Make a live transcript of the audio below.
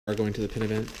are going to the pin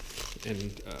event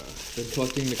and been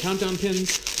collecting the countdown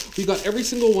pins. We got every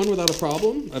single one without a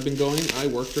problem. I've been going. I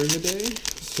work during the day,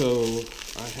 so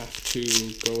I have to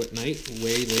go at night,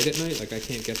 way late at night. Like I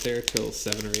can't get there till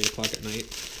 7 or 8 o'clock at night,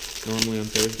 normally on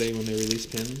Thursday when they release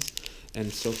pins.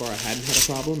 And so far I hadn't had a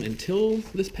problem until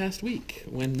this past week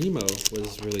when Nemo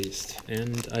was released.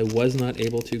 And I was not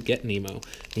able to get Nemo.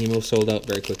 Nemo sold out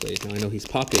very quickly. Now I know he's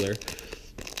popular,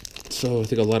 so I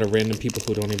think a lot of random people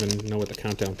who don't even know what the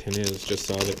countdown pin is just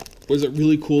saw that was a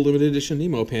really cool limited edition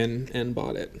Nemo pin and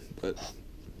bought it. But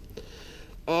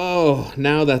oh,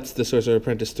 now that's the Sorcerer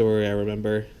Apprentice story I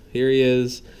remember. Here he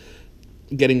is,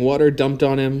 getting water dumped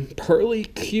on him. Pearly,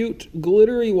 cute,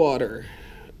 glittery water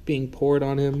being poured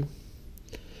on him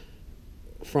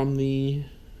from the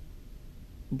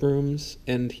brooms,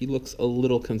 and he looks a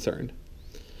little concerned.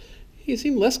 He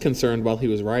seemed less concerned while he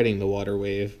was riding the water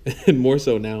wave, and more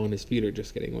so now when his feet are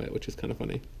just getting wet, which is kind of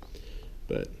funny.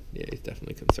 But yeah, he's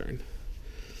definitely concerned.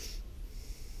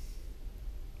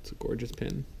 It's a gorgeous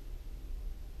pin.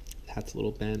 Hat's a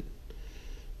little bent.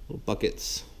 Little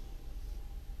buckets.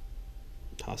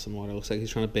 Tossing water. Looks like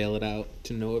he's trying to bail it out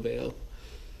to no avail.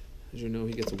 As you know,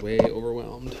 he gets way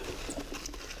overwhelmed.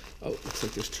 Oh, looks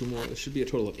like there's 2 more. There should be a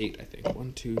total of 8, I think.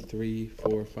 1, 2, 3,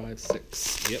 4, 5,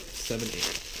 6. Yep, 7, 8.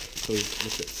 So we've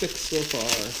looked at 6 so far.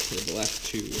 We have the last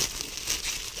 2.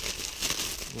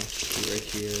 Last 2 right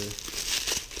here.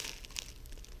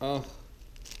 Oh.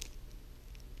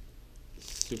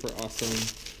 Super awesome.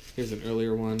 Here's an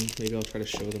earlier one. Maybe I'll try to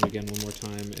show them again one more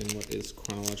time in what is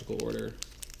chronological order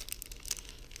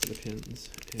for the pins.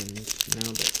 And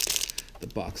now that the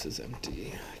box is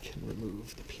empty, I can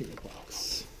remove the peanut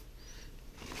box.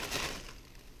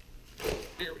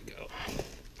 There we go.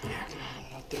 Yeah, get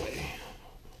that out the way.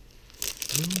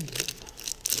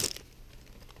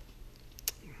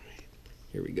 Alright,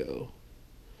 here we go.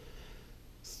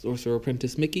 Sorcerer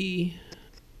Apprentice Mickey.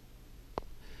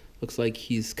 Looks like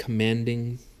he's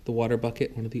commanding the water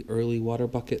bucket, one of the early water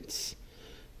buckets.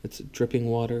 It's dripping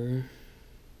water.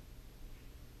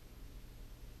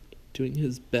 Doing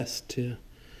his best to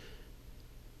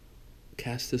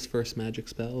cast his first magic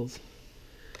spells.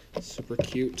 Super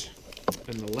cute.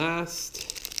 And the last,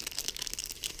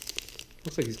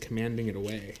 looks like he's commanding it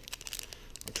away,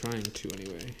 or trying to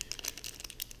anyway.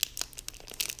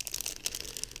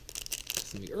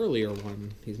 In the earlier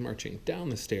one, he's marching down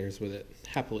the stairs with it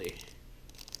happily,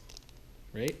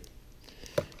 right?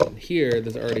 And here,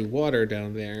 there's already water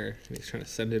down there, and he's trying to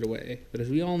send it away. But as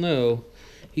we all know,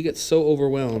 he gets so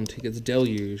overwhelmed, he gets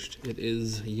deluged. It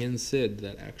is Yin Sid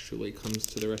that actually comes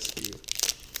to the rescue.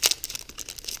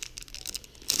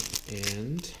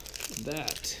 And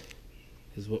that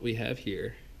is what we have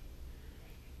here.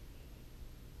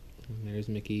 And there's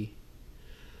Mickey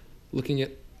looking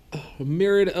at a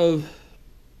myriad of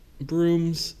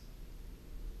brooms,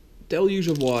 deluge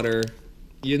of water.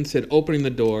 Yin Sid opening the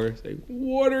door, saying,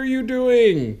 "What are you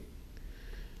doing?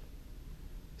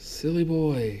 Silly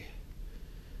boy.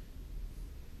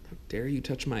 How dare you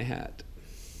touch my hat?"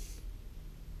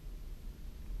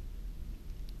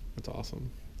 That's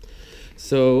awesome.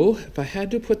 So, if I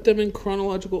had to put them in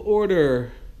chronological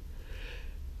order,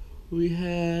 we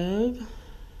have...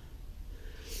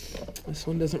 This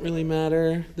one doesn't really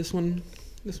matter. This one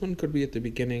could be at the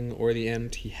beginning or the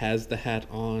end. He has the hat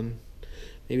on.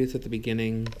 Maybe it's at the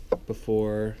beginning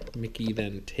before Mickey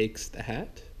then takes the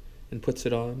hat and puts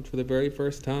it on for the very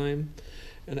first time.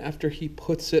 And after he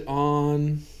puts it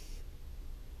on,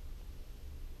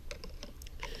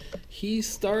 he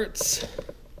starts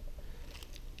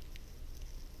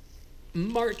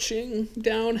marching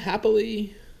down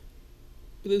happily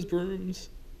with his brooms,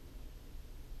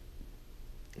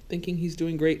 thinking he's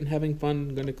doing great and having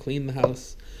fun, going to clean the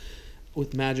house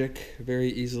with magic very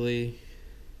easily.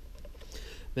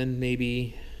 Then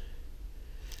maybe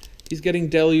he's getting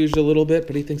deluged a little bit,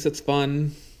 but he thinks it's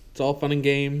fun. It's all fun and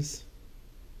games.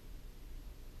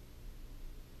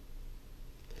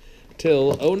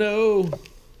 Till, oh no,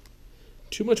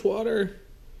 too much water.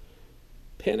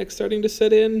 Panic starting to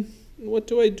set in. What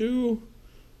do I do?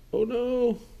 Oh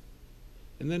no.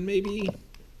 And then maybe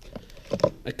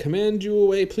I command you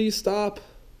away. Please stop.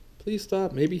 Please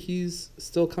stop. Maybe he's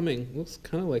still coming. Looks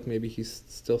kind of like maybe he's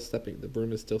still stepping. The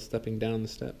broom is still stepping down the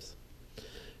steps.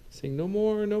 Saying, "No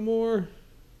more, no more."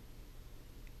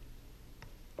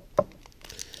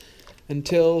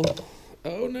 Until,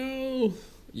 oh no.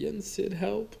 Yin Sid,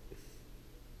 help.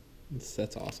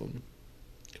 That's awesome.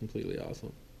 Completely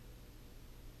awesome.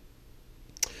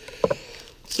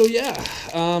 So yeah,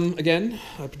 again,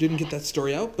 I didn't get that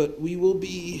story out, but we will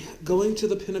be going to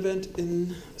the pin event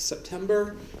in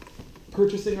September.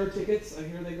 purchasing our tickets. I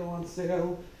hear they go on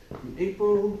sale in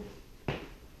April.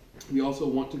 We also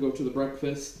want to go to the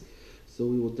breakfast, so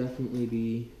we will definitely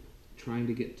be trying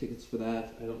to get tickets for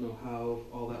that. I don't know how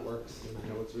all that works, and I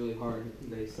know it's really hard.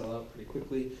 They sell out pretty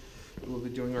quickly. We'll be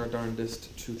doing our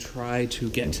darndest to try to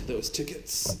get those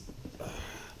tickets.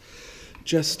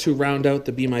 Just to round out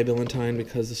the Be My Valentine,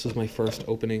 because this was my first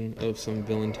opening of some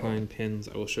Valentine pins,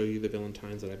 I will show you the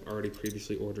Valentines that I've already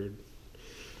previously ordered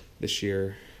this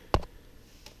year.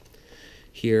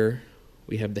 Here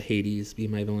we have the Hades Be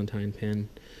My Valentine pin.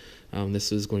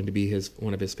 This is going to be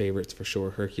one of his favorites for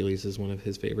sure. Hercules is one of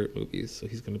his favorite movies, so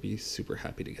he's going to be super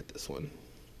happy to get this one.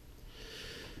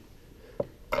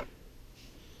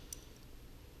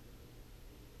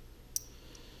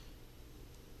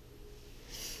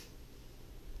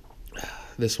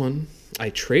 This one I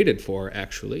traded for,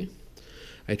 actually.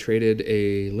 I traded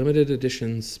a limited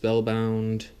edition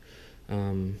Spellbound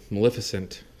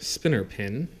Maleficent spinner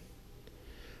pin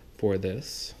for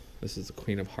this. This is the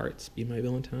Queen of Hearts Be My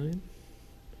Valentine.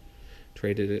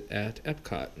 Traded it at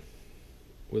Epcot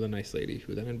with a nice lady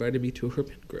who then invited me to her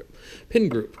pin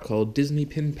group called Disney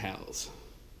Pin Pals.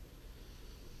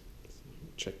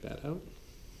 Check that out.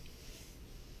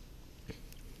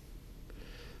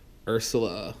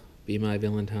 Ursula Be My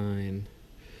Valentine.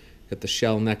 Got the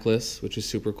shell necklace, which is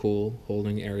super cool,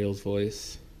 holding Ariel's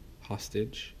voice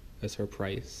hostage as her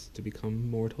price to become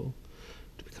mortal,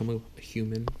 to become a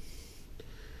human.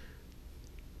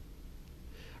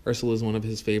 Ursula is one of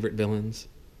his favorite villains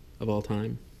of all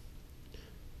time,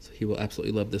 so he will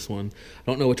absolutely love this one. I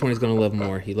don't know which one he's going to love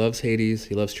more. He loves Hades,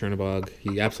 he loves Chernabog,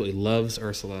 he absolutely loves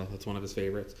Ursula. That's one of his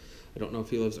favorites. I don't know if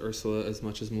he loves Ursula as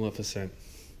much as Maleficent,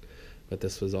 but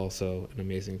this was also an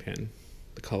amazing pin.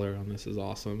 The color on this is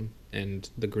awesome, and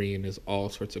the green is all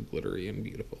sorts of glittery and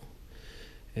beautiful.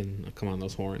 And come on,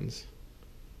 those horns.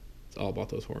 It's all about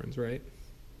those horns, right?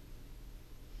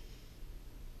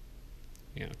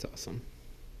 Yeah, it's awesome.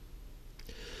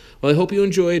 Well, I hope you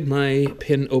enjoyed my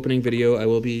pin opening video. I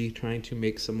will be trying to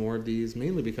make some more of these,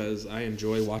 mainly because I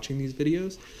enjoy watching these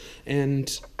videos. And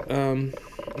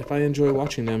if I enjoy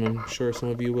watching them, I'm sure some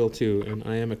of you will too. And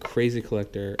I am a crazy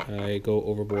collector. I go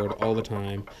overboard all the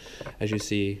time. As you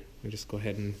see, I just go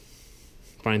ahead and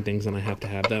find things and I have to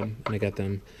have them, and I get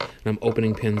them. And I'm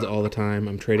opening pins all the time.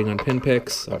 I'm trading on pin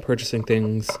picks. I'm purchasing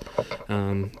things,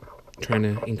 trying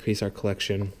to increase our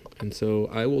collection. And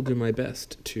so I will do my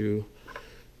best to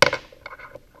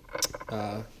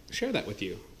share that with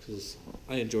you, because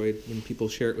I enjoyed when people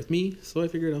share it with me, so I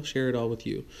figured I'll share it all with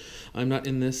you. I'm not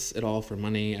in this at all for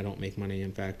money. I don't make money.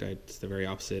 In fact, it's the very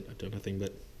opposite. I've done nothing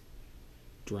but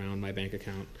drown my bank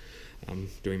account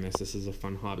doing this. This is a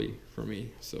fun hobby for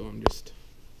me, so I'm just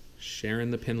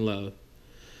sharing the pin love.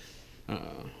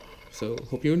 So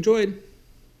hope you enjoyed.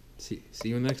 See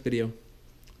you in the next video.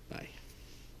 Bye.